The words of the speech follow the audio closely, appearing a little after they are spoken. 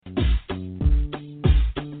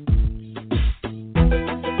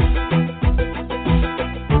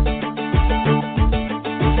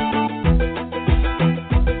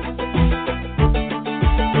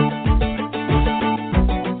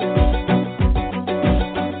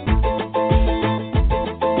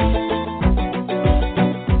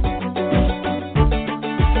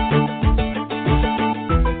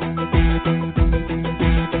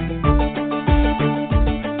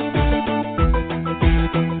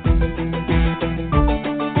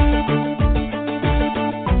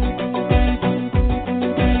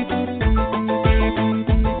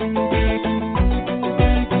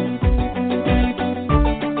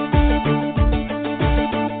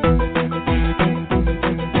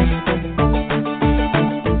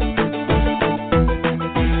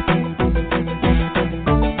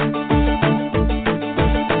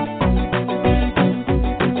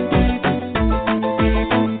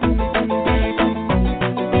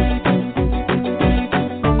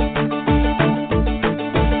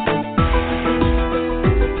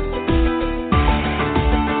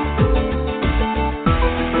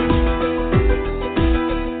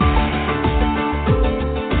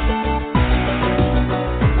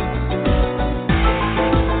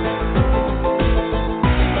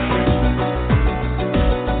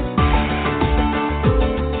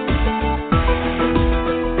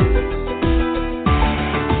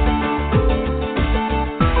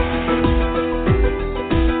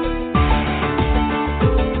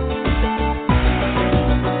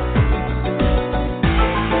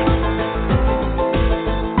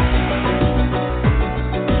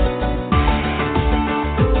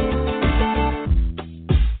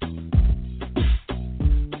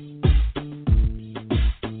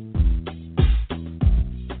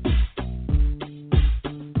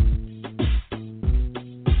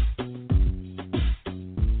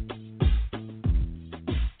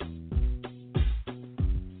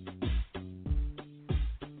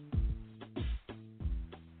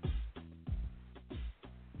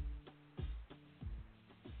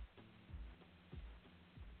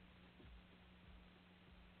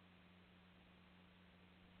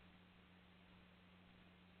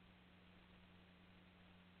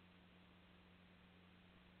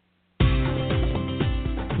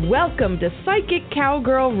Welcome to Psychic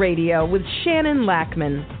Cowgirl Radio with Shannon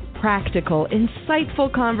Lackman. Practical,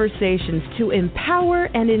 insightful conversations to empower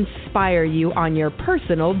and inspire you on your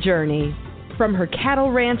personal journey. From her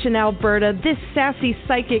cattle ranch in Alberta, this sassy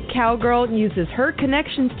psychic cowgirl uses her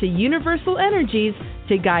connections to universal energies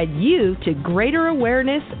to guide you to greater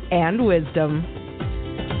awareness and wisdom.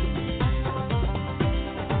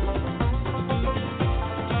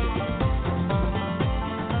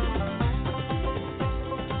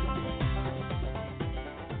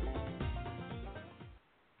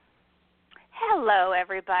 Hello,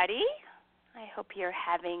 everybody. I hope you're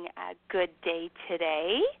having a good day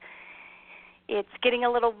today. It's getting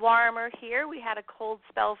a little warmer here. We had a cold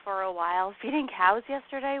spell for a while. Feeding cows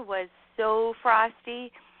yesterday was so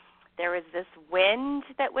frosty. There was this wind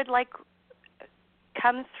that would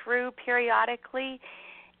come through periodically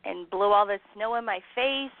and blow all the snow in my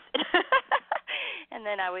face. And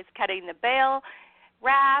then I was cutting the bale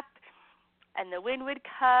wrap, and the wind would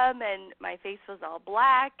come, and my face was all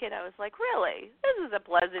black, and I was like, really? This is a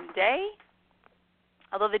pleasant day.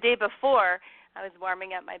 Although the day before, I was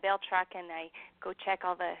warming up my bale truck, and I go check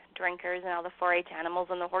all the drinkers and all the 4-H animals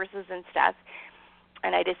and the horses and stuff,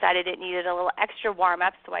 and I decided it needed a little extra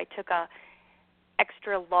warm-up, so I took a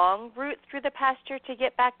extra long route through the pasture to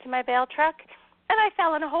get back to my bale truck, and I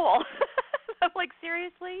fell in a hole. I'm like,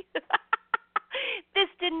 seriously? This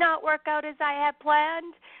did not work out as I had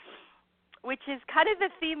planned, which is kind of the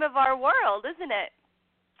theme of our world, isn't it?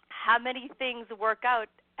 How many things work out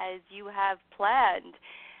as you have planned?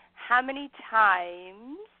 How many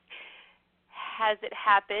times has it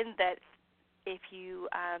happened that if you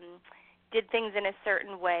did things in a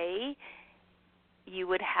certain way, you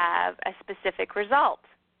would have a specific result?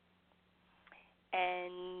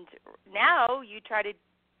 And now you try to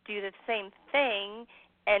do the same thing,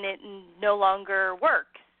 and it no longer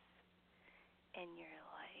works. And you're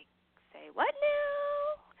like, say, what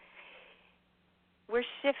now? We're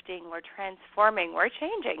shifting, we're transforming, we're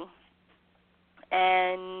changing.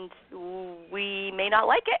 And we may not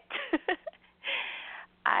like it.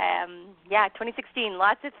 2016,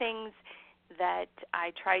 lots of things that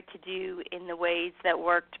I tried to do in the ways that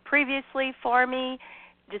worked previously for me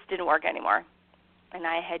just didn't work anymore. And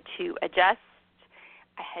I had to adjust.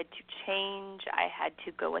 I had to change. I had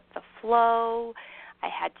to go with the flow. I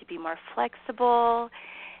had to be more flexible.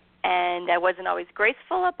 And I wasn't always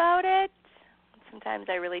graceful about it. Sometimes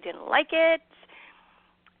I really didn't like it.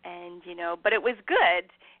 And, but it was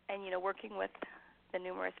good. And, working with the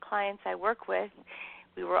numerous clients I work with,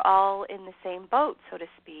 we were all in the same boat, so to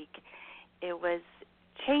speak. It was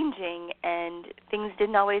changing, and things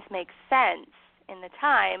didn't always make sense in the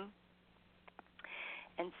time.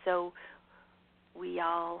 And so we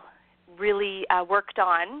all really worked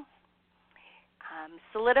on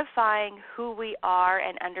solidifying who we are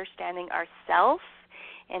and understanding ourselves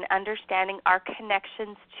and understanding our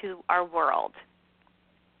connections to our world,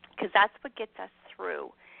 because that's what gets us through,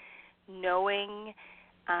 knowing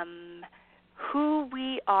who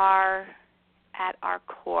we are at our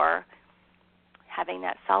core, having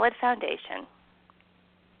that solid foundation,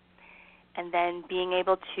 and then being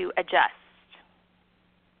able to adjust.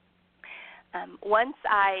 Once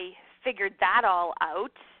I figured that all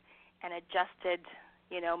out and adjusted,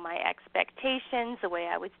 my expectations, the way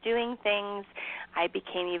I was doing things, I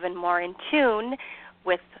became even more in tune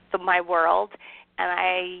with my world, and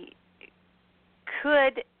I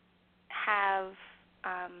could have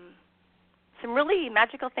some really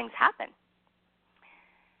magical things happen.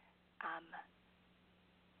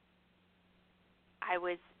 I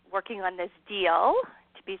was working on this deal,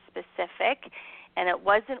 to be specific, and it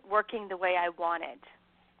wasn't working the way I wanted.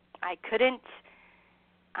 I couldn't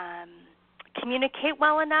communicate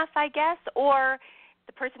well enough, I guess, or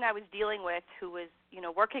the person I was dealing with who was,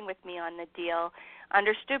 working with me on the deal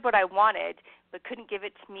understood what I wanted but couldn't give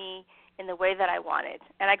it to me in the way that I wanted.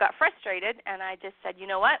 And I got frustrated, and I just said, you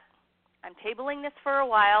know what? I'm tabling this for a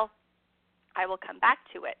while. I will come back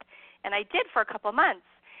to it. And I did for a couple months.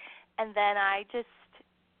 And then I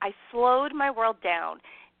slowed my world down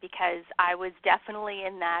because I was definitely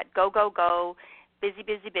in that go, go, go, busy,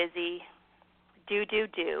 busy, busy, do, do,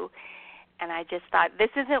 do. And I just thought, this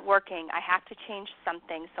isn't working. I have to change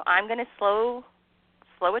something. So I'm going to slow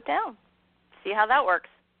it down, see how that works.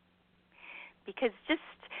 Because just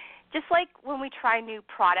like when we try new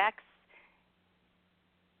products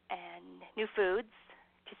and new foods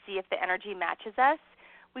to see if the energy matches us,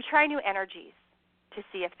 we try new energies to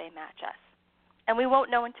see if they match us. And we won't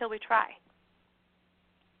know until we try.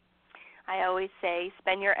 I always say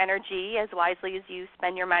spend your energy as wisely as you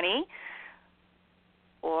spend your money,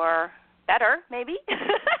 or better, maybe.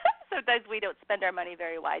 So sometimes we don't spend our money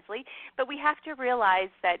very wisely. But we have to realize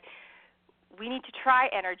that we need to try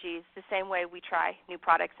Energis the same way we try new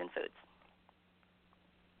products and foods.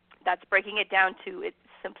 That's breaking it down to its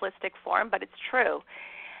simplistic form, but it's true.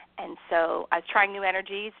 And so I was trying new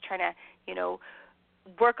Energis, trying to,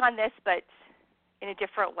 work on this, but in a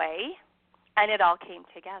different way, and it all came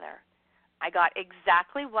together. I got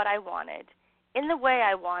exactly what I wanted in the way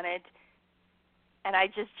I wanted, and I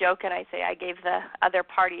just joke and I say I gave the other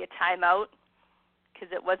party a timeout because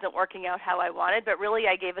it wasn't working out how I wanted, but really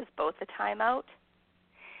I gave us both a timeout.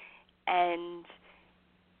 And,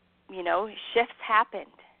 shifts happened,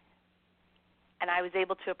 and I was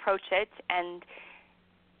able to approach it, and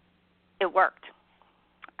it worked.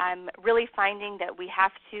 I'm really finding that we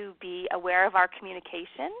have to be aware of our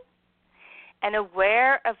communication and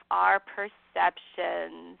aware of our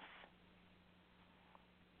perceptions.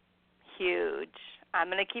 Huge. I'm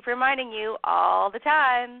going to keep reminding you all the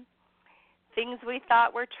time. Things we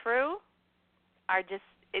thought were true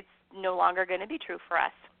it's no longer going to be true for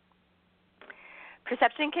us.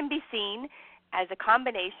 Perception can be seen as a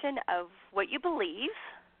combination of what you believe,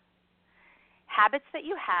 habits that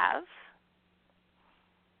you have,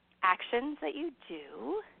 actions that you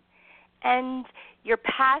do, and your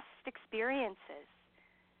past experiences,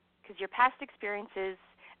 because your past experiences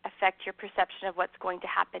affect your perception of what's going to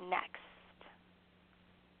happen next.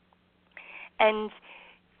 And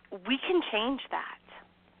we can change that.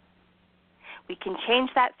 We can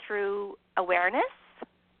change that through awareness.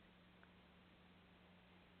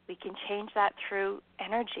 We can change that through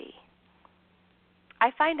energy.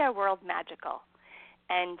 I find our world magical.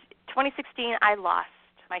 And 2016, I lost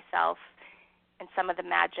myself and some of the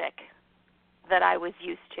magic that I was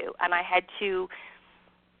used to, and I had to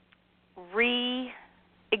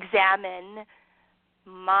re-examine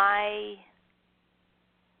my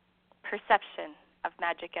perception of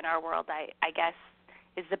magic in our world, I guess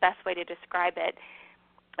is the best way to describe it.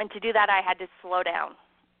 And to do that, I had to slow down.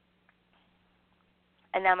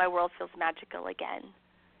 And now my world feels magical again,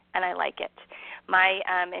 and I like it. My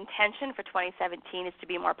intention for 2017 is to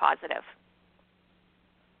be more positive.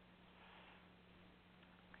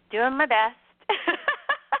 Doing my best.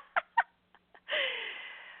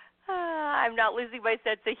 I'm not losing my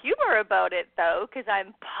sense of humor about it, though, because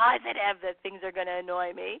I'm positive that things are going to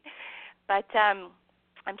annoy me. But I'm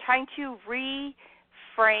trying to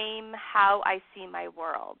reframe how I see my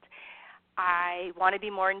world. I want to be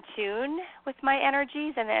more in tune with my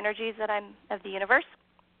energies and the energies that I'm of the universe.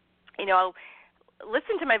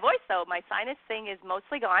 Listen to my voice, though. My sinus thing is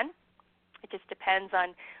mostly gone. It just depends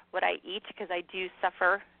on what I eat, because I do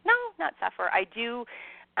suffer. No, not suffer. I do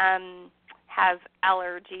have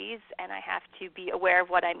allergies, and I have to be aware of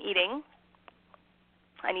what I'm eating.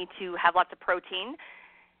 I need to have lots of protein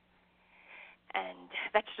and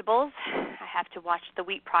vegetables. I have to watch the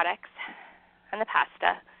wheat products and the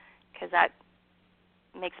pasta, because that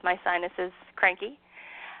makes my sinuses cranky.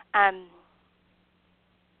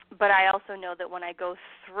 But I also know that when I go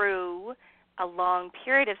through a long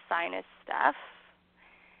period of sinus stuff,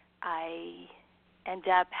 I end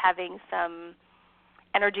up having some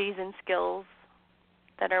energies and skills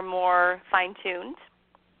that are more fine-tuned,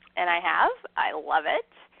 and I love it.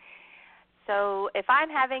 So if I'm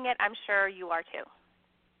having it, I'm sure you are too.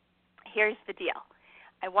 Here's the deal.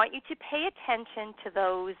 I want you to pay attention to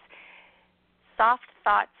those soft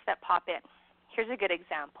thoughts that pop in. Here's a good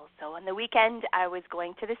example. So on the weekend, I was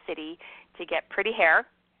going to the city to get pretty hair,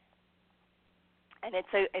 and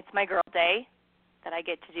it's my girl day that I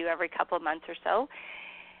get to do every couple of months or so.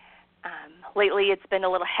 Lately, it's been a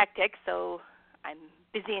little hectic, so I'm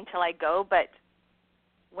busy until I go. But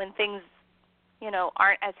when things,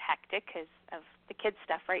 aren't as hectic because of the kids'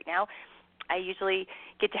 stuff right now, I usually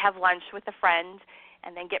get to have lunch with a friend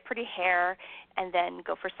and then get pretty hair and then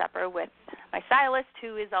go for supper with my stylist,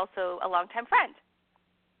 who is also a longtime friend.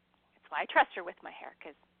 That's why I trust her with my hair,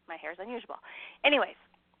 because my hair is unusual. Anyways,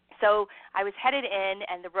 so I was headed in,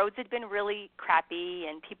 and the roads had been really crappy,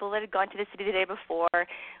 and people that had gone to the city the day before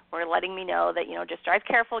were letting me know that, just drive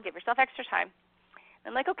careful, give yourself extra time.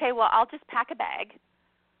 I'm like, okay, well, I'll just pack a bag,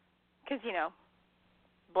 because,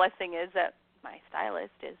 blessing is that my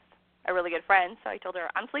stylist is a really good friend, so I told her,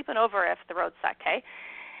 I'm sleeping over if the roads suck, okay?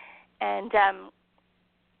 And,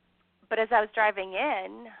 but as I was driving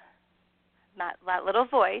in, that little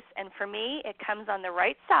voice, and for me, it comes on the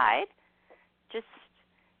right side, just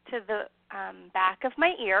to the back of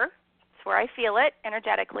my ear. It's where I feel it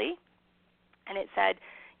energetically. And it said,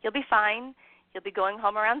 you'll be fine. You'll be going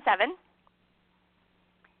home around 7.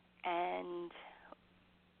 And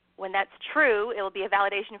when that's true, it will be a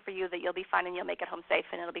validation for you that you'll be fine and you'll make it home safe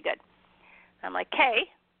and it'll be good. I'm like, okay.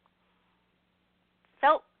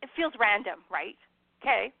 feels random, right?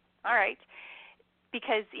 Okay, all right.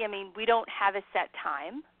 Because, we don't have a set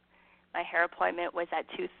time. My hair appointment was at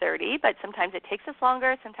 2:30, but sometimes it takes us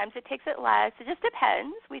longer, sometimes it takes it less. It just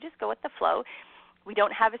depends. We just go with the flow. We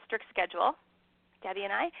don't have a strict schedule, Debbie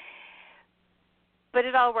and I. But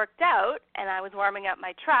it all worked out, and I was warming up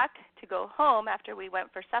my truck to go home after we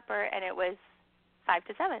went for supper, and it was 5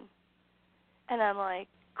 to 7. And I'm like,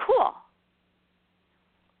 cool.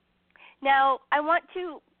 Now, I want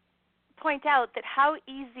to point out that how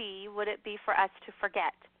easy would it be for us to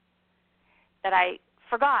forget that I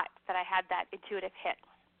forgot that I had that intuitive hit.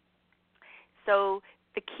 So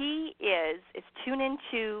the key is tune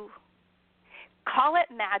into, call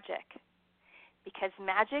it magic, because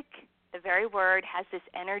magic, the very word, has this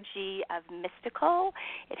energy of mystical.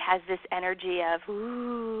 It has this energy of,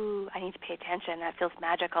 ooh, I need to pay attention. That feels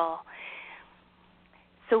magical.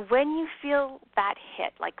 So when you feel that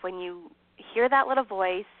hit, like when you hear that little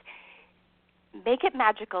voice, make it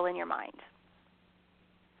magical in your mind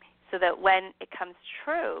so that when it comes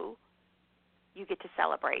true, you get to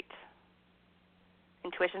celebrate.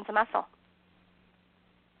 Intuition's a muscle.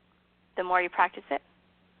 The more you practice it,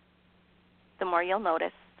 the more you'll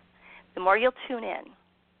notice, the more you'll tune in.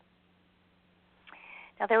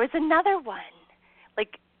 Now, there was another one.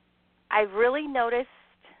 Like, I really noticed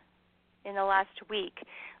in the last week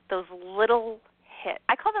those little hits.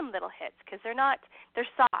 I call them little hits because they're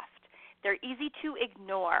soft. They're easy to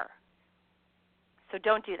ignore. So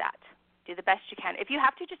don't do that. Do the best you can. If you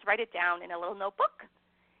have to, just write it down in a little notebook.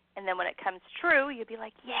 And then when it comes true, you'll be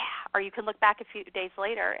like, yeah. Or you can look back a few days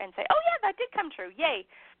later and say, oh, yeah, that did come true. Yay.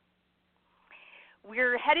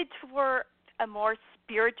 We're headed toward a more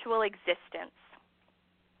spiritual existence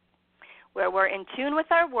where we're in tune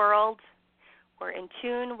with our world, we're in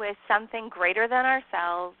tune with something greater than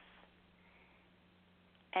ourselves,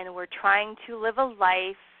 and we're trying to live a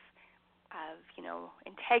life of,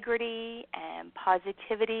 integrity and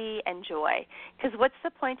positivity and joy. Because what's the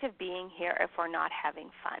point of being here if we're not having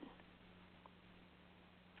fun?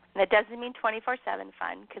 And that doesn't mean 24/7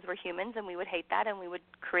 fun, because we're humans and we would hate that and we would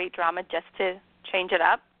create drama just to change it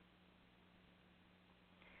up.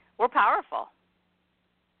 We're powerful.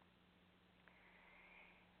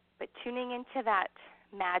 But tuning into that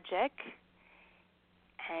magic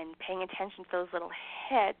and paying attention to those little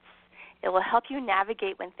hits, it will help you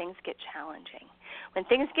navigate when things get challenging. When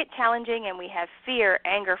things get challenging and we have fear,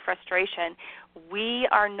 anger, frustration, we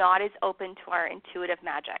are not as open to our intuitive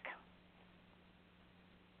magic.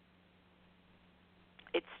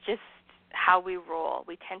 It's just how we roll.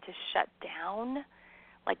 We tend to shut down,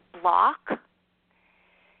 like block,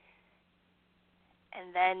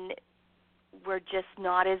 and then we're just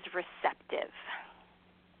not as receptive.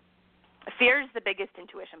 Fear is the biggest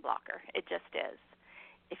intuition blocker. It just is.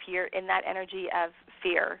 If you're in that energy of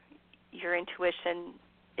fear, your intuition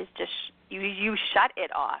is just, you shut it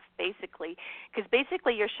off, basically. Because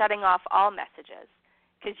basically you're shutting off all messages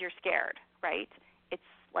because you're scared, right? It's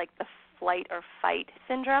like the flight or fight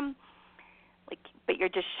syndrome, but you're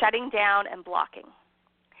just shutting down and blocking.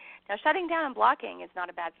 Now, shutting down and blocking is not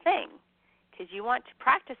a bad thing because you want to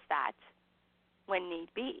practice that when need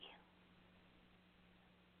be,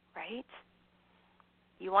 right?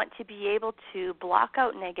 You want to be able to block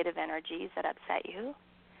out negative energies that upset you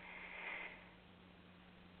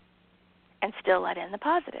and still let in the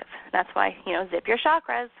positive. That's why, zip your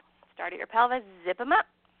chakras, start at your pelvis, zip them up.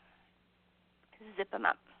 Zip them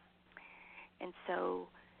up. And so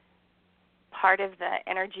part of the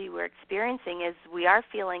energy we're experiencing is we are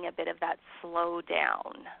feeling a bit of that slow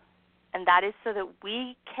down. And that is so that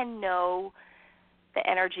we can know the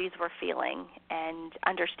energies we're feeling and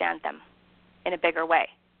understand them in a bigger way.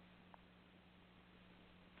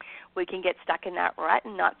 We can get stuck in that rut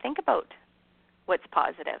and not think about what's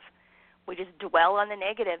positive. We just dwell on the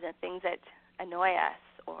negative and things that annoy us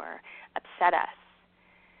or upset us.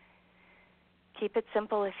 Keep it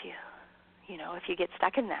simple if you get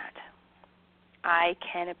stuck in that. I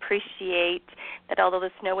can appreciate that although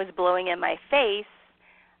the snow was blowing in my face,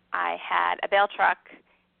 I had a bale truck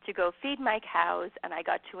to go feed my cows, and I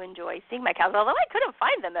got to enjoy seeing my cows, although I couldn't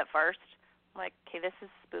find them at first. I'm like, okay, this is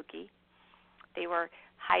spooky. They were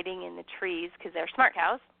hiding in the trees because they're smart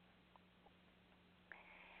cows.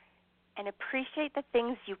 And appreciate the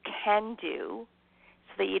things you can do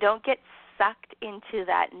so that you don't get sucked into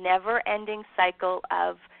that never-ending cycle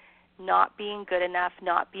of not being good enough,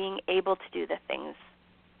 not being able to do the things.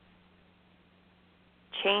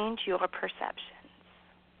 Change your perceptions.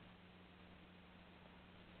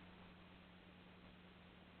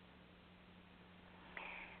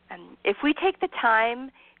 And if we take the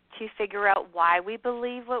time to figure out why we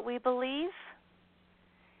believe what we believe,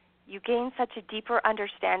 you gain such a deeper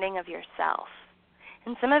understanding of yourself.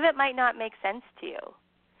 And some of it might not make sense to you,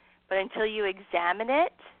 but until you examine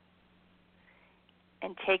it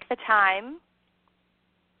and take the time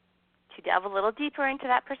to delve a little deeper into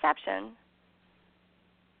that perception,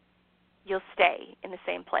 you'll stay in the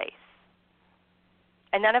same place.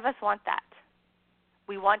 And none of us want that.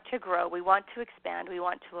 We want to grow. We want to expand. We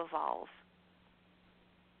want to evolve.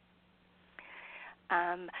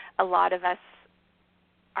 A lot of us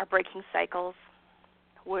are breaking cycles.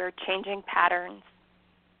 We're changing patterns.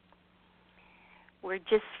 We're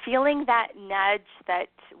just feeling that nudge that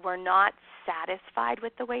we're not satisfied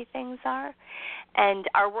with the way things are. And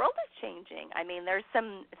our world is changing. I mean, there's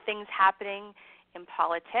some things happening in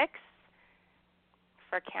politics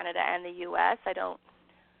for Canada and the U.S. I don't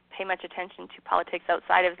pay much attention to politics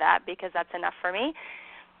outside of that because that's enough for me.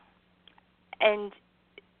 And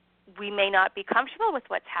we may not be comfortable with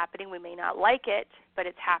what's happening. We may not like it, but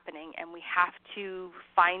it's happening, and we have to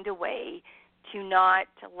find a way to not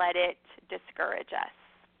let it discourage us.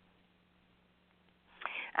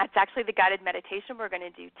 That's actually the guided meditation we're going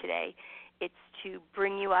to do today. It's to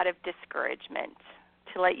bring you out of discouragement,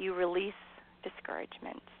 to let you release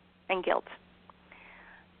discouragement and guilt.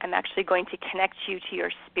 I'm actually going to connect you to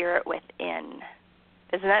your spirit within.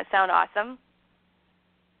 Doesn't that sound awesome?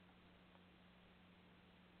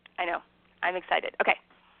 I know. I'm excited. Okay.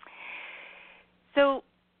 So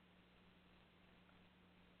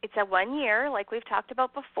it's a 1 year, like we've talked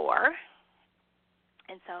about before.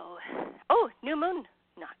 And so, new moon.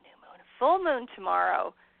 Not new moon. Full moon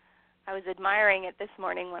tomorrow. I was admiring it this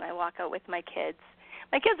morning when I walk out with my kids.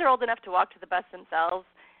 My kids are old enough to walk to the bus themselves,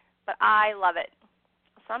 but I love it.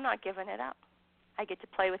 So I'm not giving it up. I get to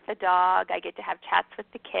play with the dog. I get to have chats with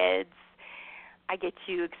the kids. I get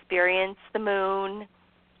to experience the moon.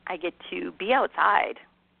 I get to be outside.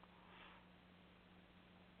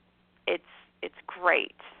 It's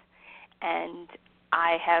great. And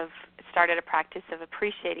I have started a practice of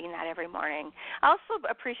appreciating that every morning. I also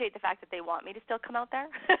appreciate the fact that they want me to still come out there.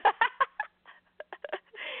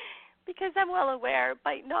 Because I'm well aware it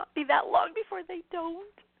might not be that long before they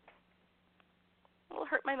don't. It will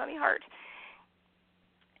hurt my mummy heart.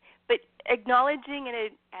 But acknowledging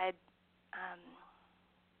and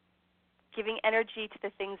giving energy to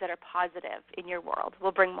the things that are positive in your world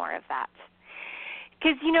will bring more of that.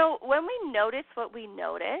 Because, when we notice what we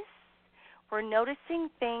notice, we're noticing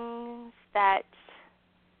things that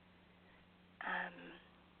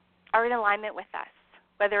are in alignment with us,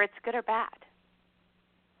 whether it's good or bad,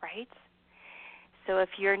 right? So if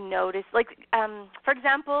you're for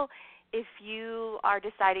example, if you are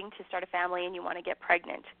deciding to start a family and you want to get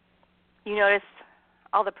pregnant, you notice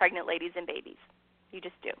all the pregnant ladies and babies. You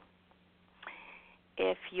just do.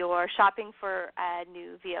 If you're shopping for a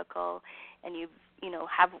new vehicle and you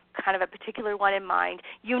have kind of a particular one in mind,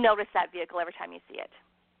 you notice that vehicle every time you see it.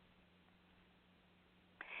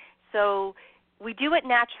 So we do it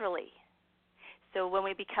naturally. So when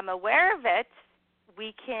we become aware of it,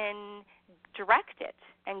 we can direct it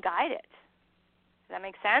and guide it. Does that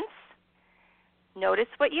make sense? Notice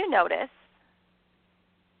what you notice,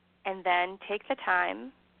 and then take the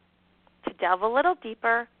time to delve a little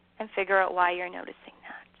deeper and figure out why you're noticing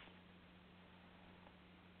that.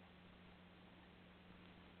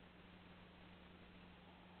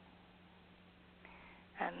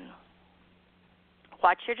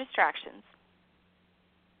 Watch your distractions.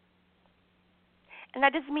 And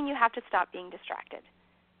that doesn't mean you have to stop being distracted.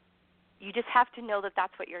 You just have to know that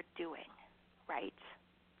that's what you're doing, right?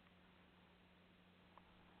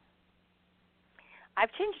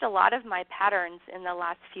 I've changed a lot of my patterns in the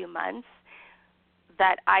last few months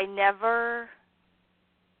that I never,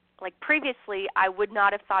 previously, I would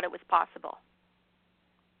not have thought it was possible.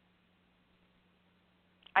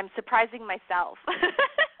 I'm surprising myself.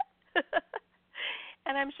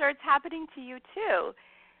 And I'm sure it's happening to you too.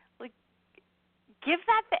 Give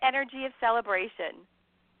that the energy of celebration.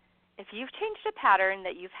 If you've changed a pattern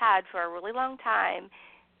that you've had for a really long time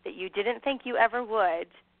that you didn't think you ever would,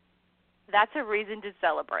 that's a reason to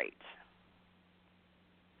celebrate.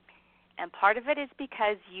 And part of it is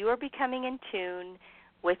because you are becoming in tune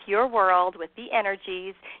with your world, with the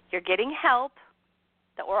energies. You're getting help.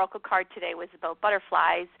 The oracle card today was about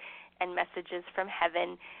butterflies and messages from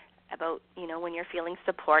heaven about, when you're feeling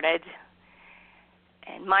supported.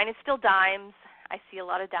 And mine is still dimes. I see a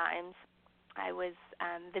lot of dimes. I was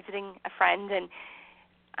visiting a friend, and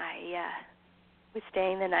I was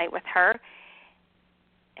staying the night with her.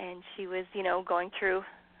 And she was, going through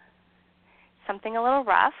something a little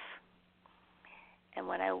rough. And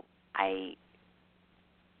when I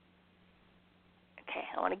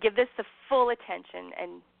want to give this the full attention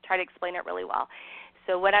and try to explain it really well.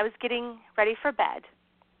 So when I was getting ready for bed,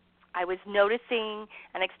 I was noticing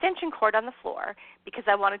an extension cord on the floor because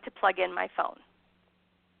I wanted to plug in my phone.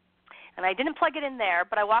 And I didn't plug it in there,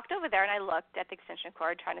 but I walked over there and I looked at the extension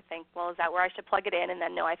cord trying to think, well, is that where I should plug it in? And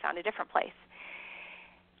then, no, I found a different place.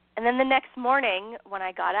 And then the next morning when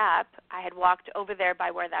I got up, I had walked over there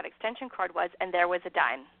by where that extension cord was, and there was a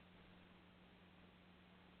dime.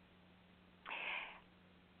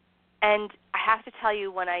 And I have to tell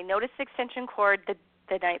you, when I noticed the extension cord the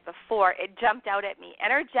night before, it jumped out at me.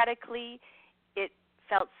 Energetically, it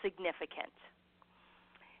felt significant.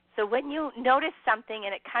 So when you notice something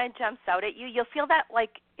and it kind of jumps out at you, you'll feel that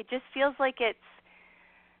it just feels like it's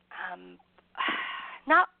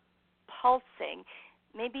not pulsing,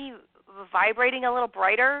 maybe vibrating a little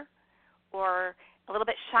brighter or a little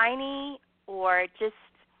bit shiny, or it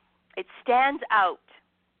stands out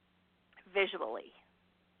visually.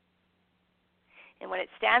 And when it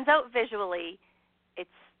stands out visually,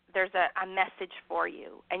 there's a message for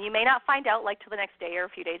you. And you may not find out till the next day or a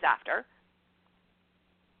few days after.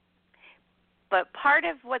 But part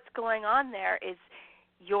of what's going on there is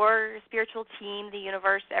your spiritual team, the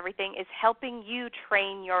universe, everything is helping you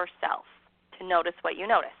train yourself to notice what you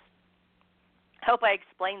notice. I hope I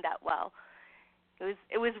explained that well.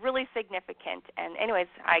 It was really significant. And anyways,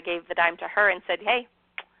 I gave the dime to her and said, hey,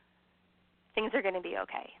 things are going to be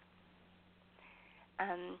okay.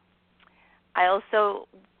 I also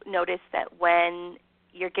noticed that when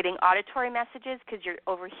you're getting auditory messages because you're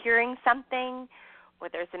overhearing something, or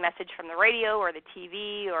there's a message from the radio or the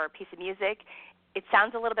TV or a piece of music, it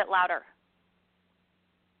sounds a little bit louder.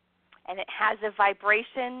 And it has a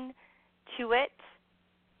vibration to it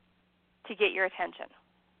to get your attention.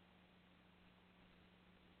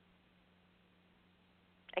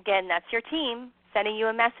 Again, that's your team sending you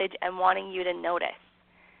a message and wanting you to notice.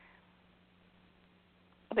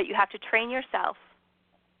 But you have to train yourself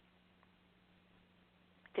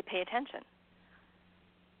to pay attention,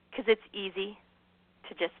 because it's easy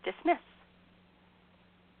to just dismiss.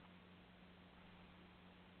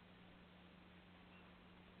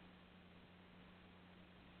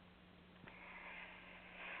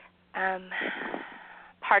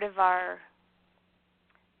 Part of our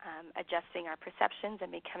adjusting our perceptions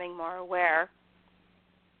and becoming more aware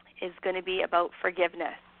is going to be about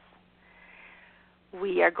forgiveness.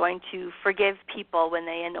 We are going to forgive people when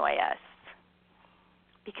they annoy us,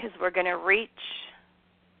 because we're going to reach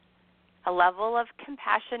a level of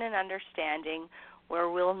compassion and understanding where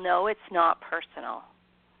we'll know it's not personal.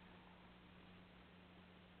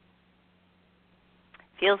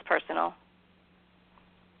 Feels personal,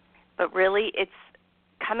 but really it's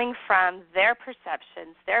coming from their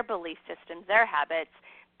perceptions, their belief systems, their habits,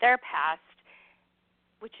 their past,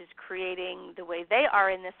 which is creating the way they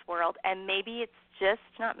are in this world, and maybe it's just,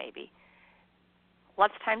 not maybe,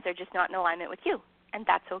 lots of times they're just not in alignment with you, and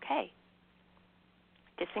that's okay.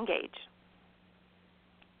 Disengage.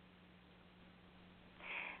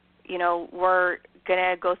 We're going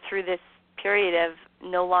to go through this period of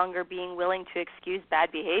no longer being willing to excuse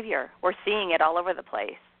bad behavior. We're seeing it all over the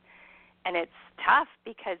place. And it's tough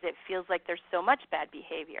because it feels like there's so much bad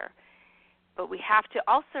behavior. But we have to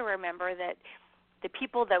also remember that the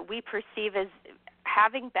people that we perceive as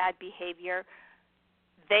having bad behavior,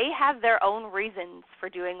 they have their own reasons for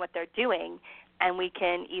doing what they're doing, and we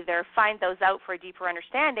can either find those out for a deeper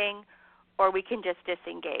understanding, or we can just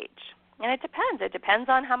disengage. And it depends. It depends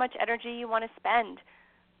on how much energy you want to spend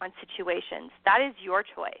on situations. That is your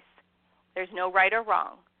choice. There's no right or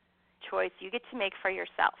wrong choice you get to make for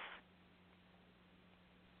yourself.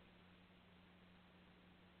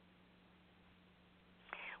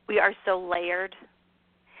 We are so layered.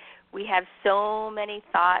 We have so many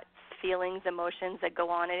thoughts, feelings, emotions that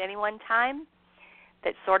go on at any one time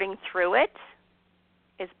that sorting through it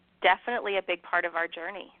is definitely a big part of our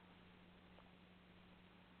journey.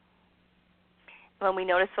 When we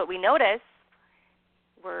notice what we notice,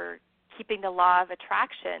 we're keeping the law of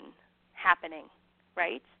attraction happening,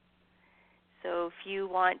 right? So if you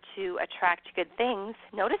want to attract good things,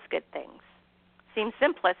 notice good things. Seems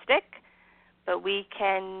simplistic, but we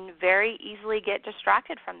can very easily get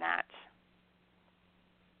distracted from that.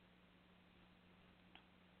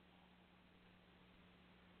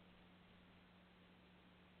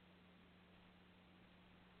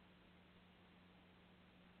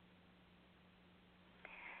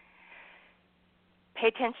 Pay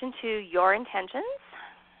attention to your intentions.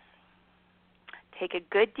 Take a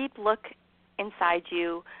good deep look inside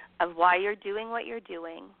you of why you're doing what you're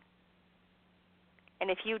doing. And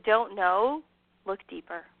if you don't know, look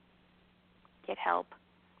deeper. Get help.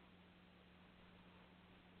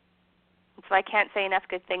 That's why I can't say enough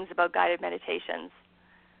good things about guided meditations.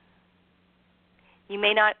 You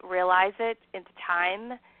may not realize it at the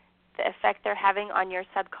time, the effect they're having on your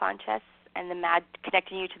subconscious and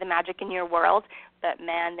connecting you to the magic in your world, but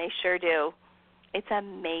man, they sure do. It's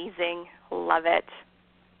amazing. Love it.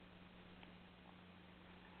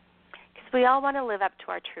 Because we all want to live up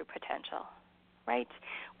to our true potential, right?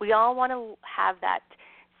 We all want to have that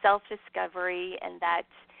self-discovery and that,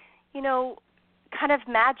 kind of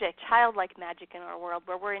magic, childlike magic in our world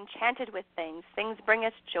where we're enchanted with things. Things bring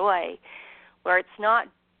us joy, where it's not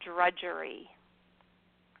drudgery,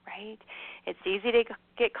 right? It's easy to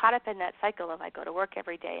get caught up in that cycle of I go to work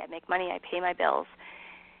every day, I make money, I pay my bills.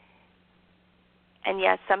 And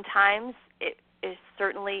yes, sometimes it is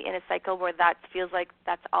certainly in a cycle where that feels like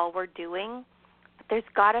that's all we're doing. But there's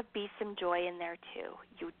got to be some joy in there too.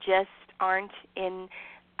 You just aren't in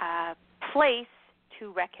a place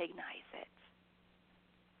to recognize it.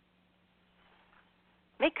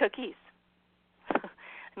 Make cookies.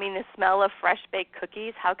 I mean, the smell of fresh baked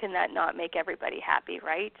cookies, how can that not make everybody happy,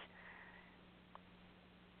 right?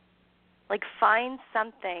 Like, find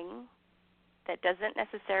something that doesn't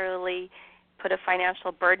necessarily put a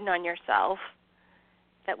financial burden on yourself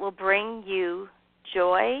that will bring you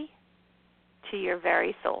joy to your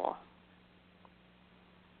very soul.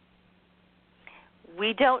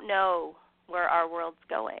 We don't know where our world's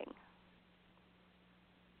going.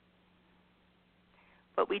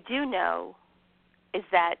 What we do know is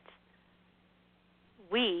that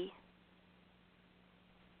we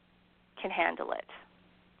can handle it.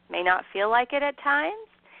 May not feel like it at times,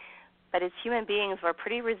 but as human beings, we're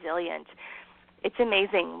pretty resilient. It's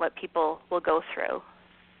amazing what people will go through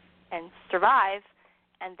and survive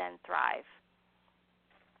and then thrive.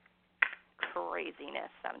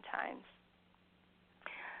 Craziness sometimes.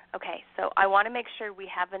 Okay, so I want to make sure we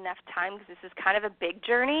have enough time because this is kind of a big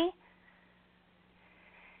journey.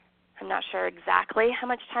 I'm not sure exactly how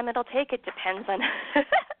much time it'll take. It depends on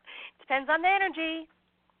depends on the energy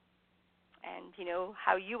and,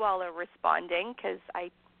 how you all are responding because I,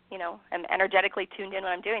 am energetically tuned in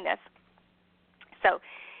when I'm doing this. So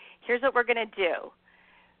here's what we're going to do.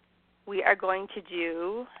 We are going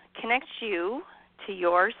to connect you to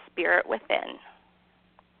your spirit within.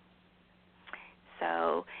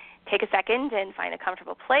 So take a second and find a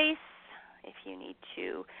comfortable place. If you need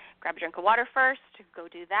to grab a drink of water first, go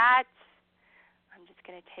do that. I'm just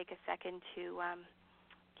going to take a second to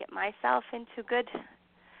get myself into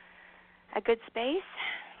a good space.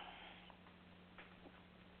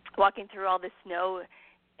 Walking through all the snow,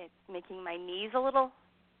 it's making my knees a little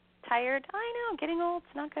tired. I know, getting old,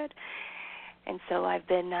 it's not good. And so I've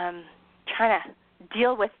been trying to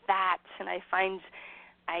deal with that, and I find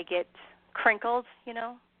I get crinkled, I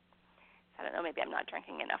don't know, maybe I'm not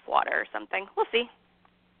drinking enough water or something. We'll see.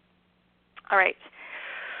 All right.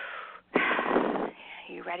 Are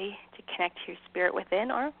you ready to connect to your spirit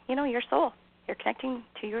within or, your soul? You're connecting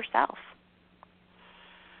to yourself.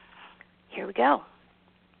 Here we go.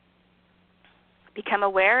 Become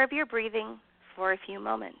aware of your breathing for a few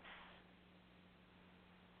moments.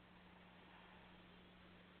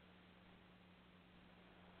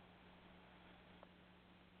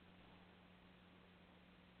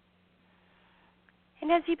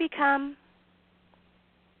 And as you become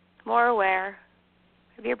more aware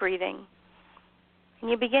of your breathing, and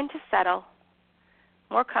you begin to settle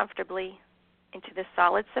more comfortably into the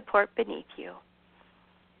solid support beneath you,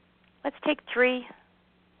 let's take 3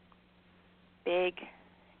 big,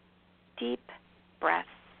 deep breaths.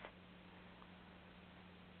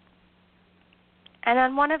 And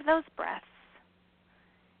on one of those breaths,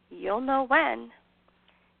 you'll know when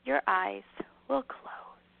your eyes will close.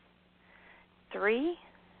 3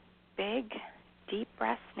 big, deep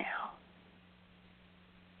breaths now.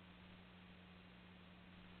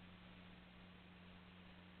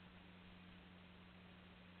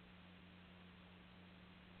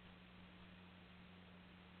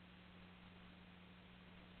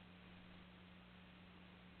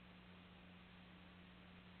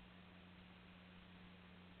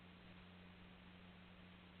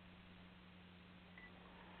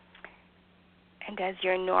 And as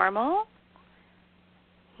your normal,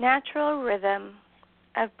 natural rhythm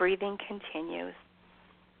of breathing continues,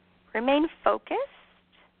 remain focused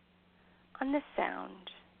on the sound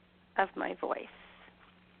of my voice.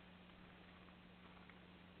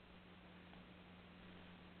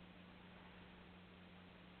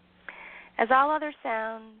 As all other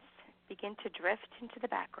sounds begin to drift into the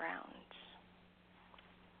background,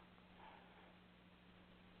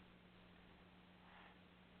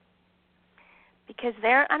 because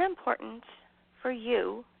they're unimportant for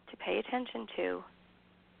you to pay attention to,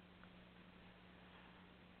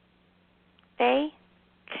 they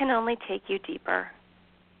can only take you deeper.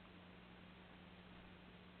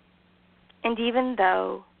 And even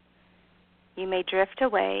though you may drift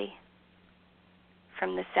away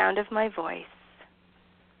from the sound of my voice,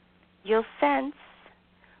 you'll sense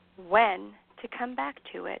when to come back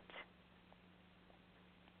to it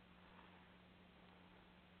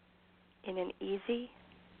in an easy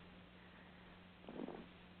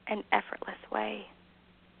and effortless way.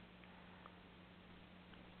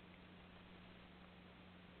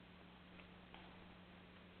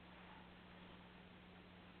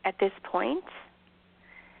 At this point,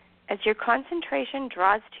 as your concentration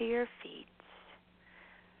draws to your feet,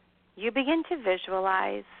 you begin to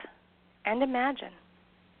visualize and imagine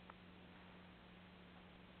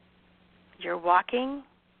you're walking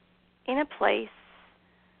in a place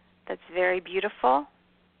that's very beautiful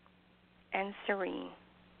and serene.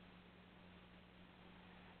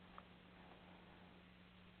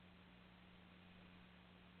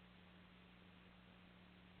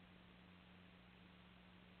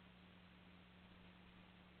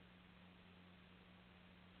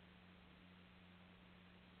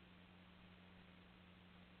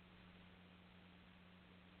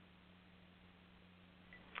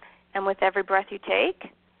 And with every breath you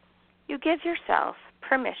take, you give yourself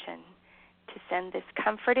permission to send this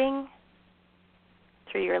comforting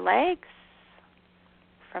through your legs,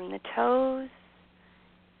 from the toes,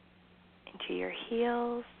 into your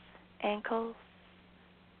heels, ankles,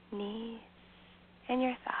 knees, and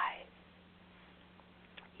your thighs.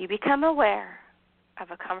 You become aware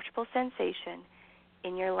of a comfortable sensation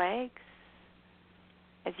in your legs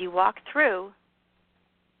as you walk through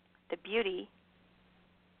the beauty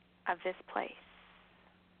of this place.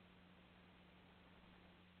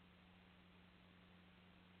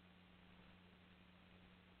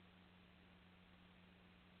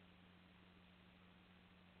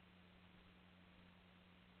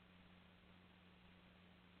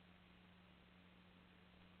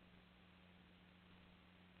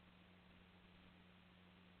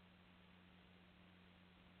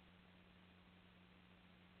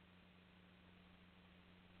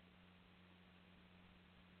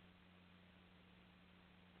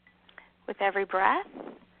 With every breath,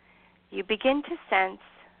 you begin to sense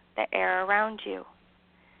the air around you,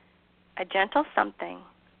 a gentle something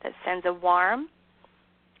that sends a warm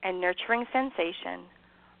and nurturing sensation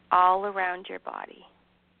all around your body,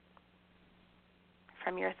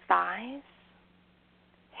 from your thighs,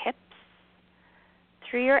 hips,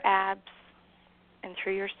 through your abs, and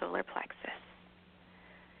through your solar plexus.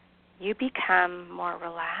 You become more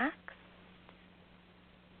relaxed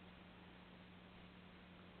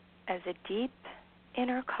as a deep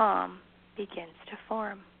inner calm begins to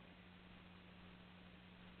form.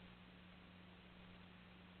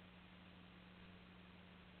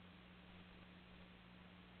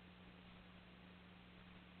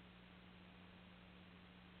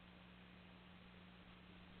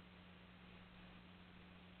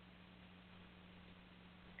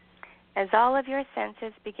 As all of your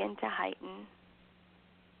senses begin to heighten,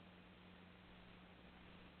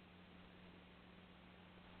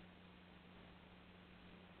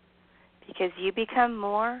 because you become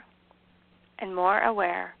more and more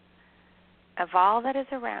aware of all that is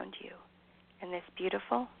around you in this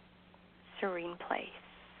beautiful, serene place.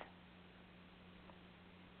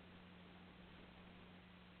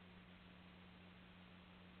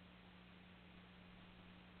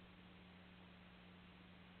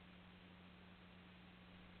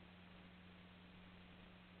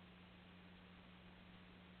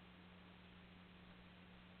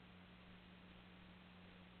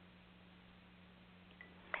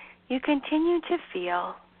 You continue to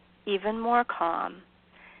feel even more calm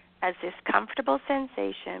as this comfortable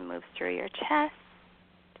sensation moves through your chest,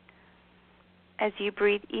 as you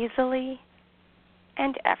breathe easily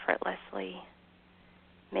and effortlessly,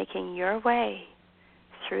 making your way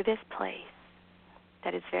through this place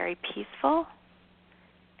that is very peaceful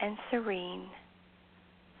and serene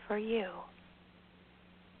for you.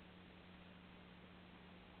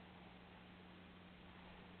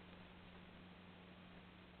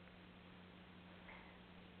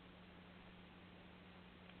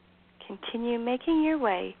 Continue making your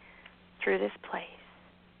way through this place.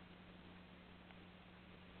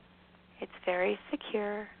 It's very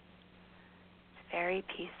secure. It's very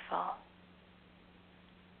peaceful.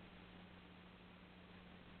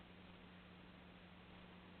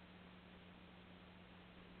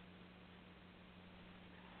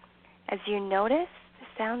 As you notice the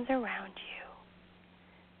sounds around you,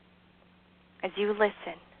 as you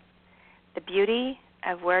listen, the beauty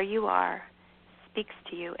of where you are speaks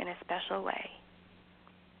to you in a special way.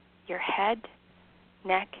 your head,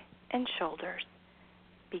 neck, and shoulders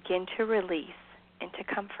begin to release into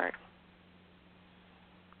comfort.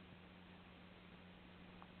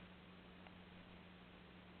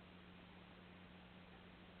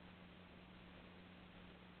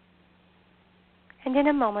 And in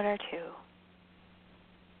a moment or two,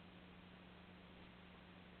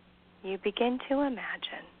 you begin to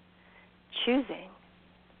imagine choosing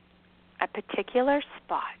a particular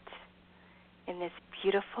spot in this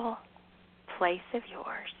beautiful place of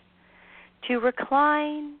yours to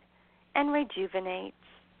recline and rejuvenate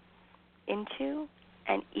into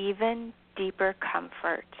an even deeper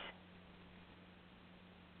comfort.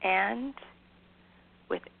 And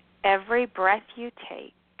with every breath you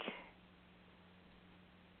take,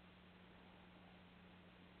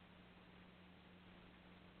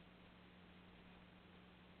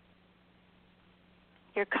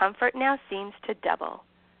 your comfort now seems to double,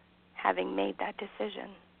 having made that decision.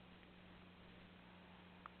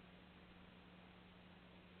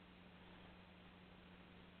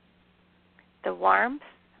 The warmth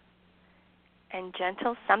and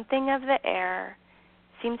gentle something of the air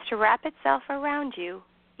seems to wrap itself around you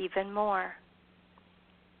even more.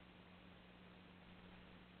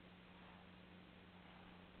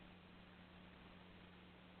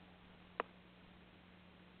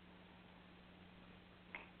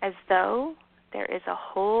 As though there is a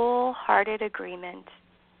wholehearted agreement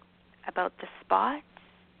about the spot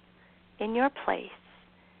in your place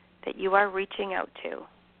that you are reaching out to.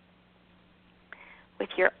 With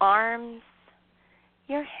your arms,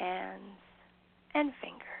 your hands, and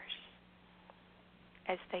fingers,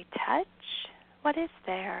 as they touch what is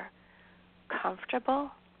there, comfortable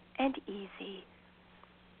and easy,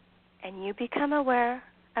 and you become aware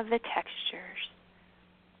of the textures.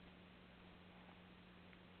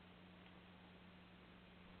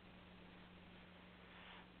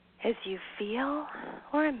 As you feel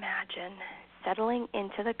or imagine settling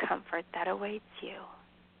into the comfort that awaits you.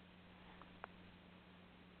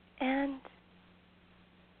 And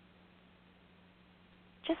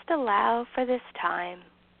just allow for this time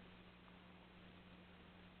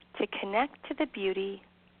to connect to the beauty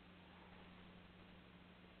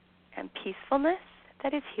and peacefulness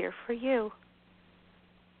that is here for you.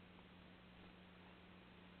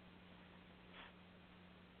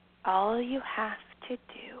 All you have to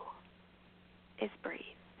do is breathe.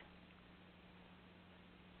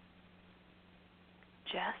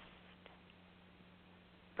 Just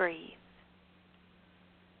breathe.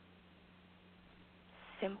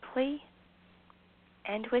 Simply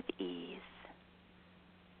and with ease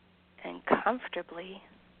and comfortably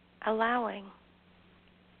allowing.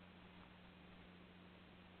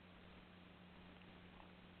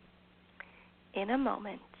 In a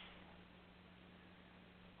moment,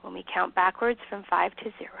 when we count backwards from 5 to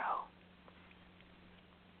 0,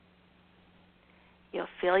 you'll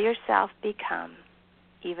feel yourself become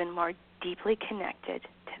even more deeply connected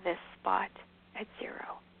to this spot at 0.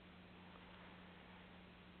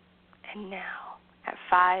 And now, at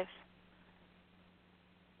 5,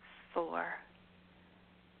 4,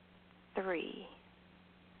 3,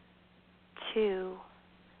 2,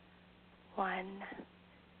 1,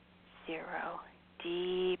 0,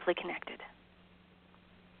 deeply connected.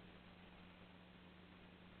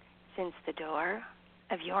 Since the door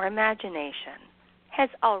of your imagination has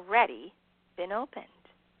already been opened,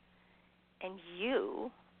 and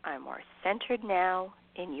you are more centered now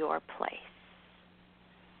in your place.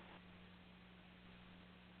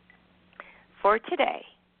 For today,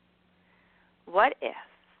 what if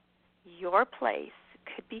your place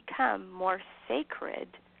could become more sacred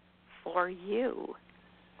for you?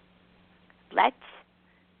 Let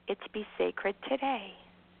it be sacred today,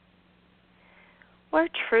 where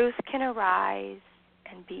truth can arise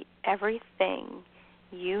and be everything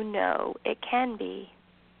you know it can be.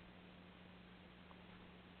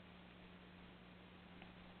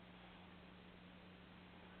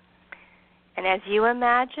 And as you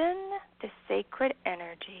imagine, the sacred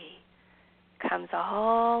energy comes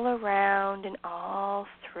all around and all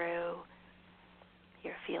through.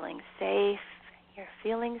 You're feeling safe. You're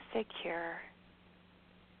feeling secure.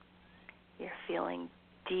 You're feeling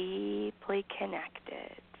deeply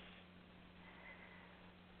connected.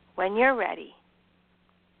 When you're ready,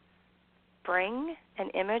 bring an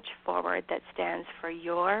image forward that stands for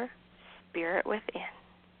your spirit within.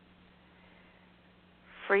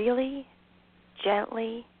 Freely,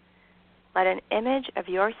 gently, let an image of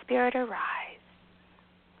your spirit arise.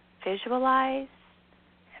 Visualize,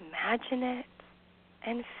 imagine it,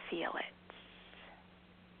 and feel it.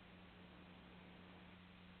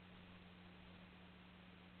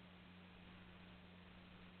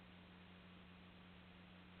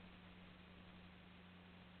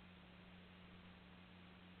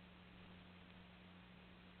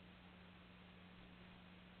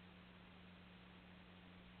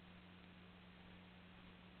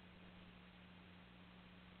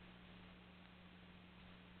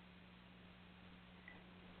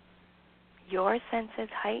 your senses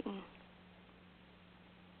heighten.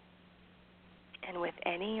 And with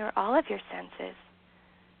any or all of your senses,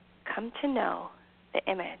 come to know the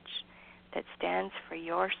image that stands for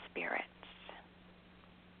your spirit.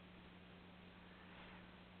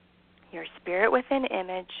 Your spirit within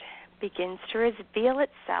image begins to reveal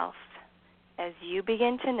itself as you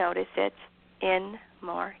begin to notice it in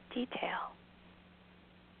more detail.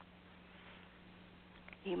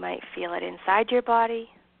 You might feel it inside your body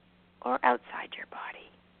or outside your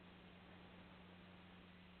body.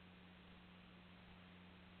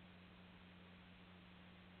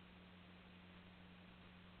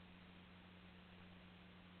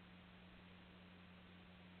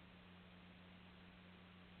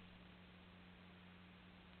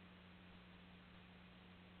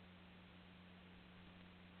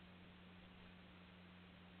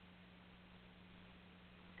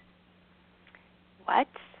 What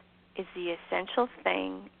is the essential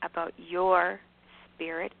thing about your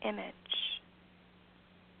spirit image?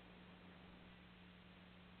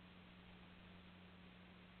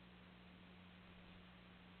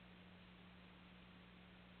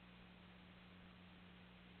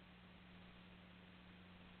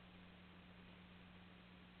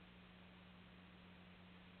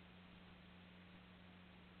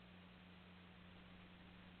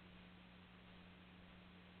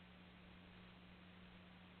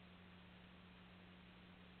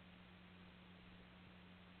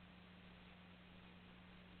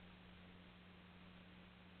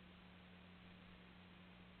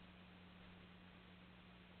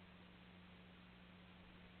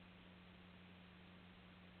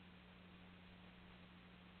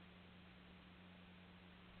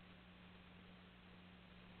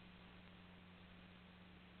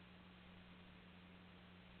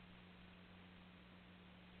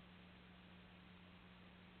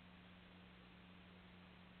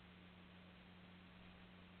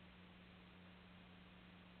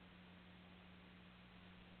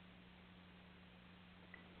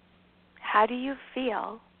 How do you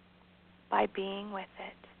feel by being with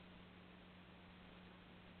it?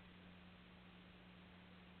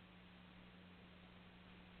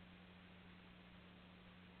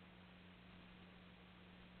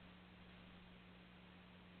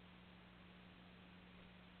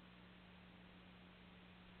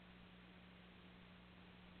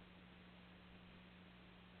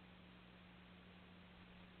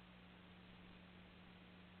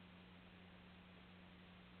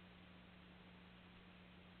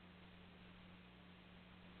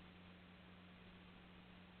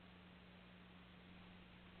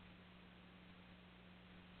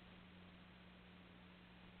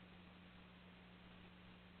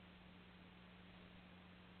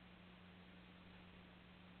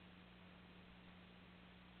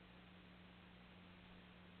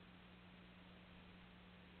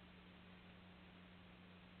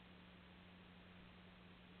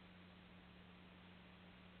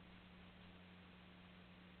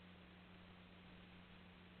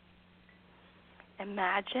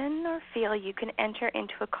 Imagine or feel you can enter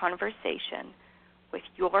into a conversation with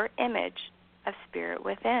your image of spirit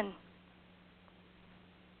within.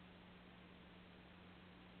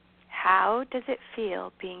 How does it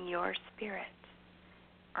feel being your spirit?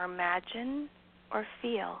 Or imagine or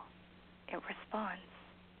feel it responds.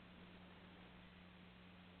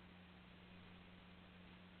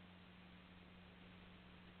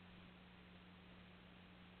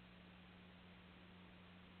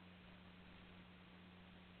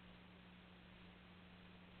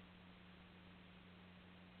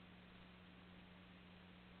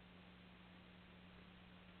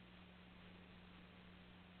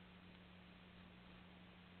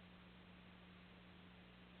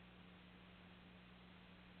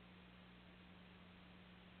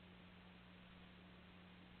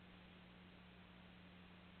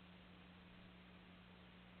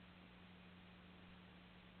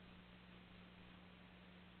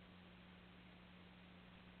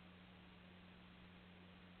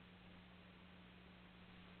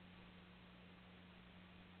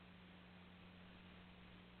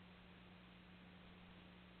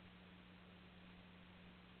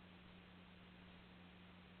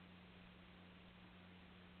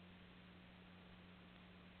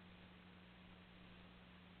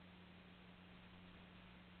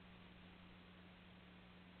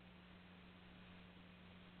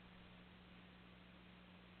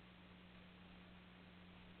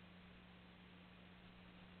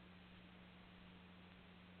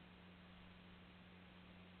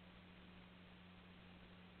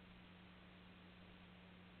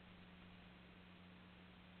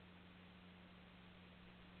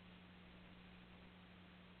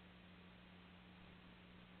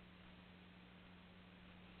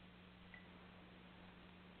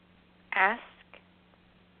 Ask,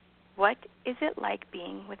 what is it like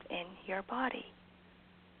being within your body?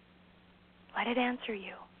 Let it answer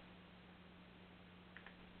you.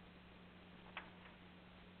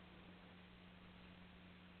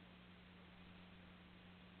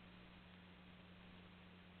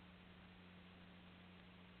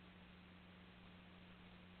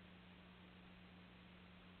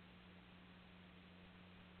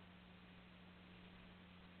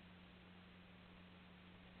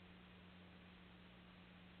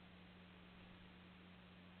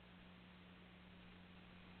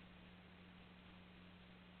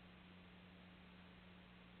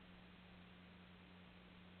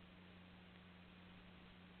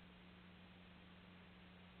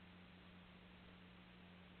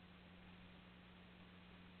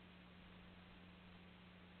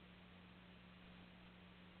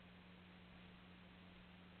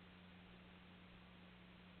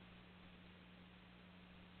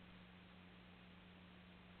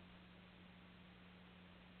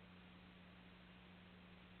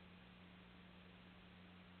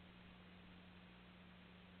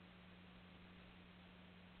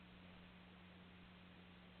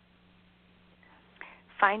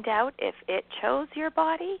 Find out if it chose your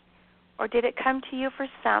body or did it come to you for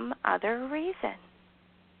some other reason.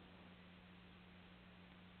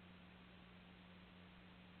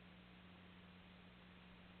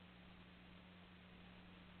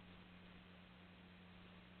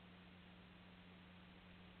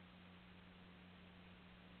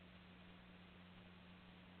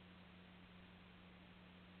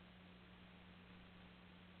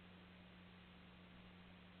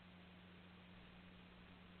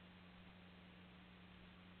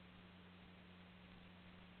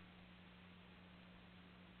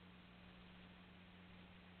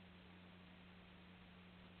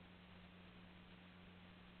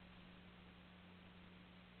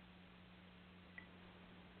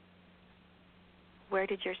 Where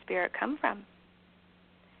did your spirit come from?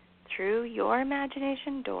 Through your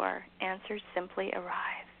imagination door, answers simply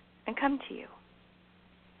arrive and come to you.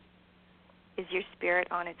 Is your spirit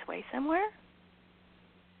on its way somewhere?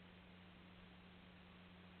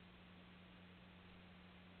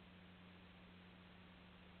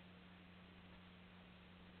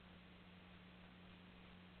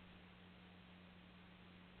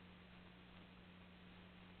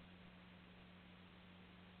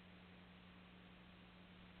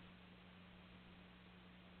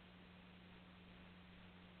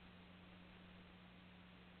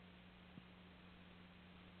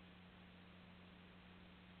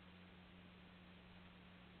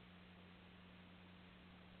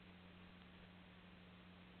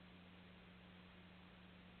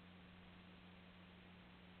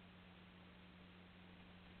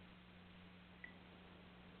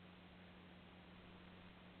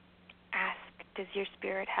 Ask, does your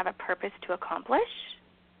spirit have a purpose to accomplish?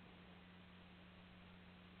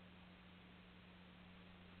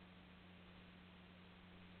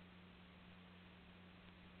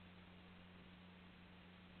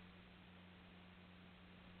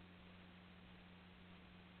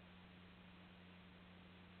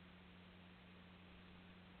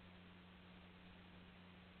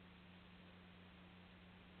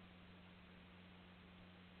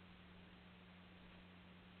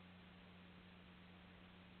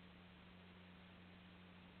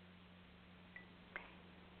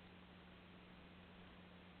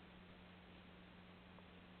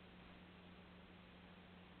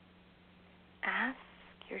 Ask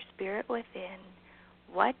your spirit within,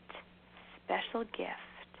 what special gift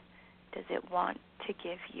does it want to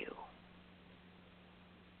give you?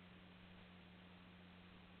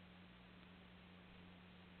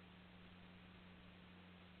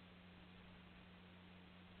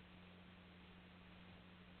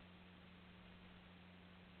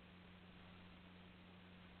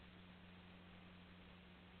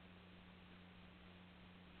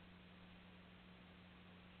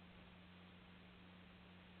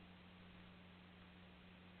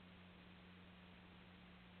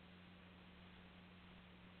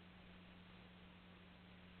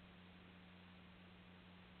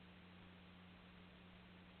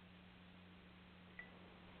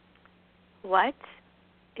 What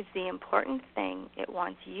is the important thing it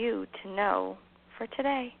wants you to know for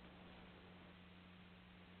today?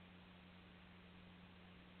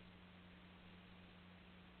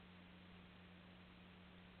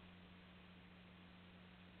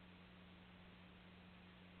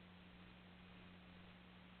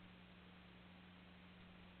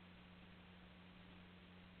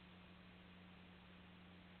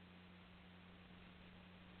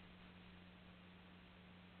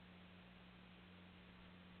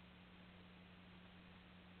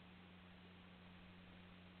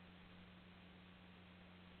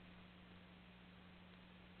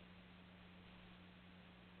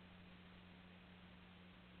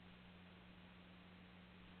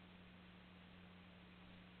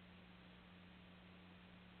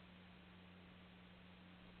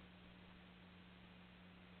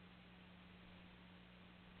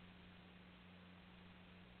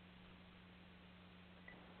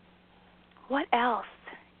 What else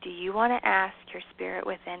do you want to ask your spirit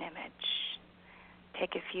within image?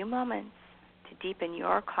 Take a few moments to deepen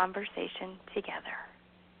your conversation together.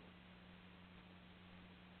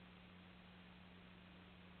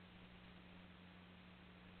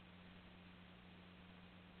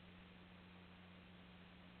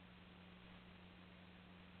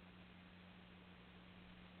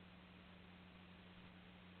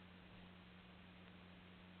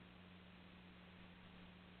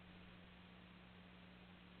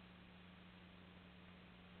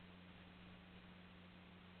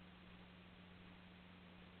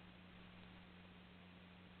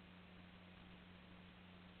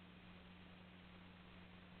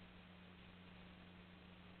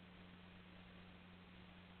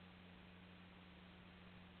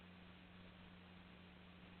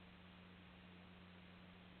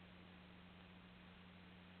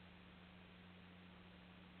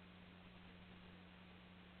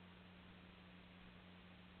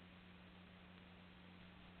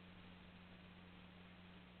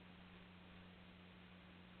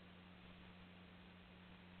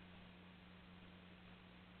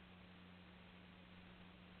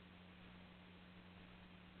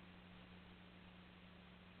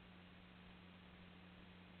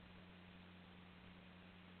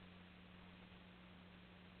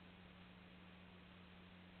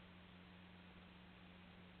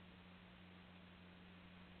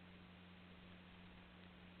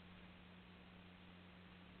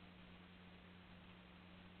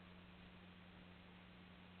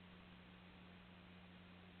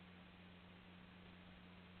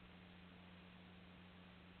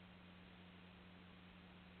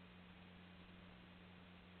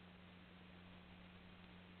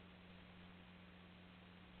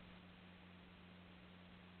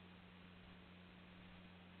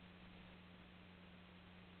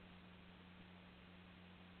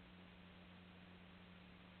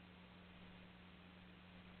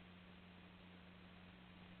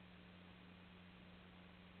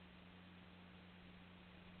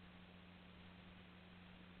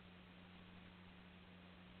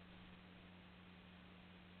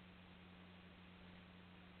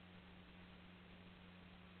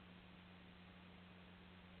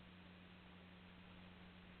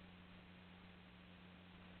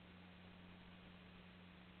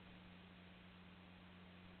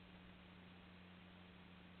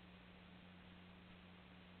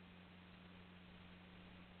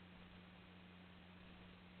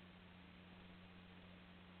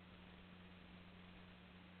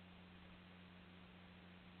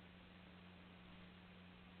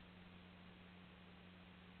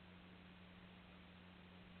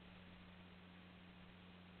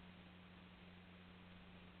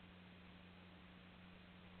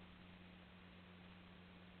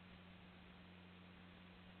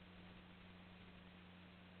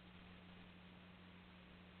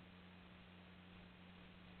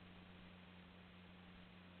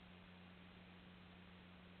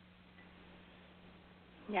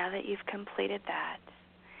 Now that you've completed that,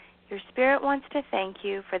 your spirit wants to thank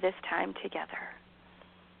you for this time together.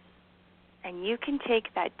 And you can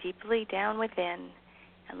take that deeply down within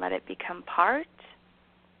and let it become part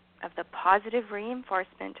of the positive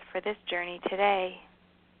reinforcement for this journey today.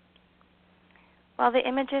 While the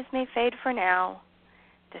images may fade for now,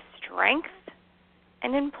 the strength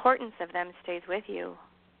and importance of them stays with you.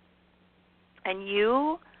 And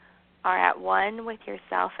you are at one with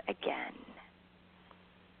yourself again.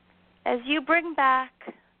 As you bring back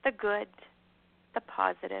the good, the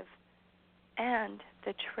positive, and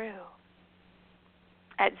the true.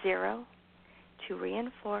 At 0, to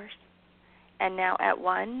reinforce, and now at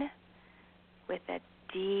 1, with a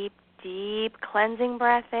deep, deep cleansing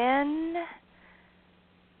breath in,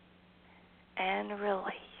 and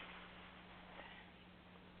release.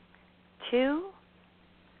 2,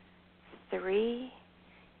 3,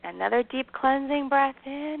 another deep cleansing breath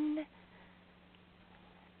in,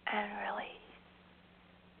 and release.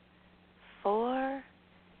 4,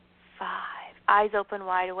 5. Eyes open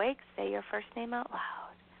wide awake. Say your first name out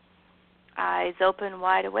loud. Eyes open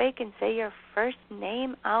wide awake and say your first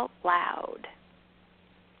name out loud.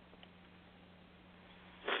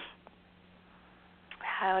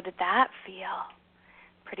 How did that feel?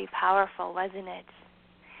 Pretty powerful, wasn't it?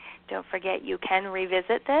 Don't forget you can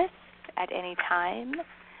revisit this at any time.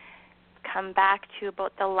 Come back to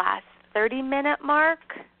about the last 30-minute mark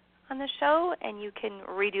on the show, and you can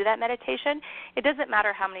redo that meditation. It doesn't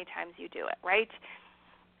matter how many times you do it, right?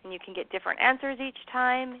 And you can get different answers each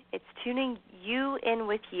time. It's tuning you in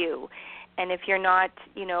with you. And if you're not,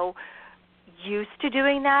 used to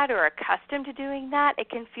doing that or accustomed to doing that, it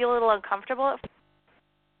can feel a little uncomfortable.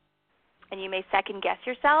 and you may second guess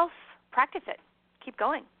yourself, practice it. Keep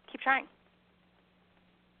going. Keep trying.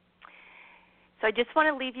 So I just want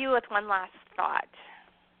to leave you with one last thought.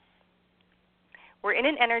 We're in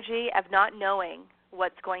an energy of not knowing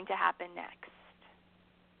what's going to happen next.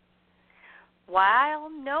 While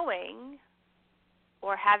knowing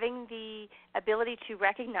or having the ability to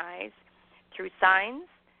recognize through signs,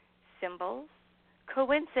 symbols,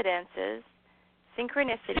 coincidences,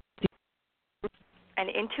 synchronicities, and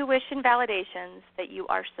intuition validations that you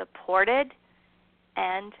are supported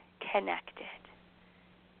and connected.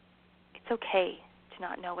 It's okay to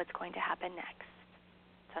not know what's going to happen next.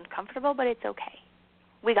 It's uncomfortable, but it's okay.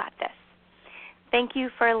 We got this. Thank you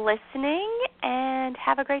for listening, and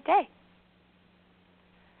have a great day.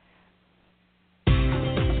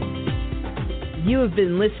 You have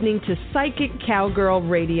been listening to Psychic Cowgirl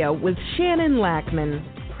Radio with Shannon Lackman.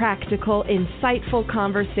 Practical, insightful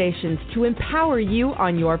conversations to empower you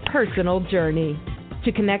on your personal journey.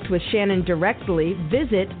 To connect with Shannon directly,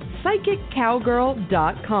 visit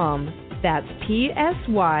psychiccowgirl.com. That's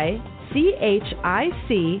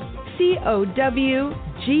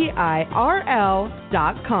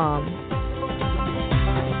PSYCHICCOWGIRL.com.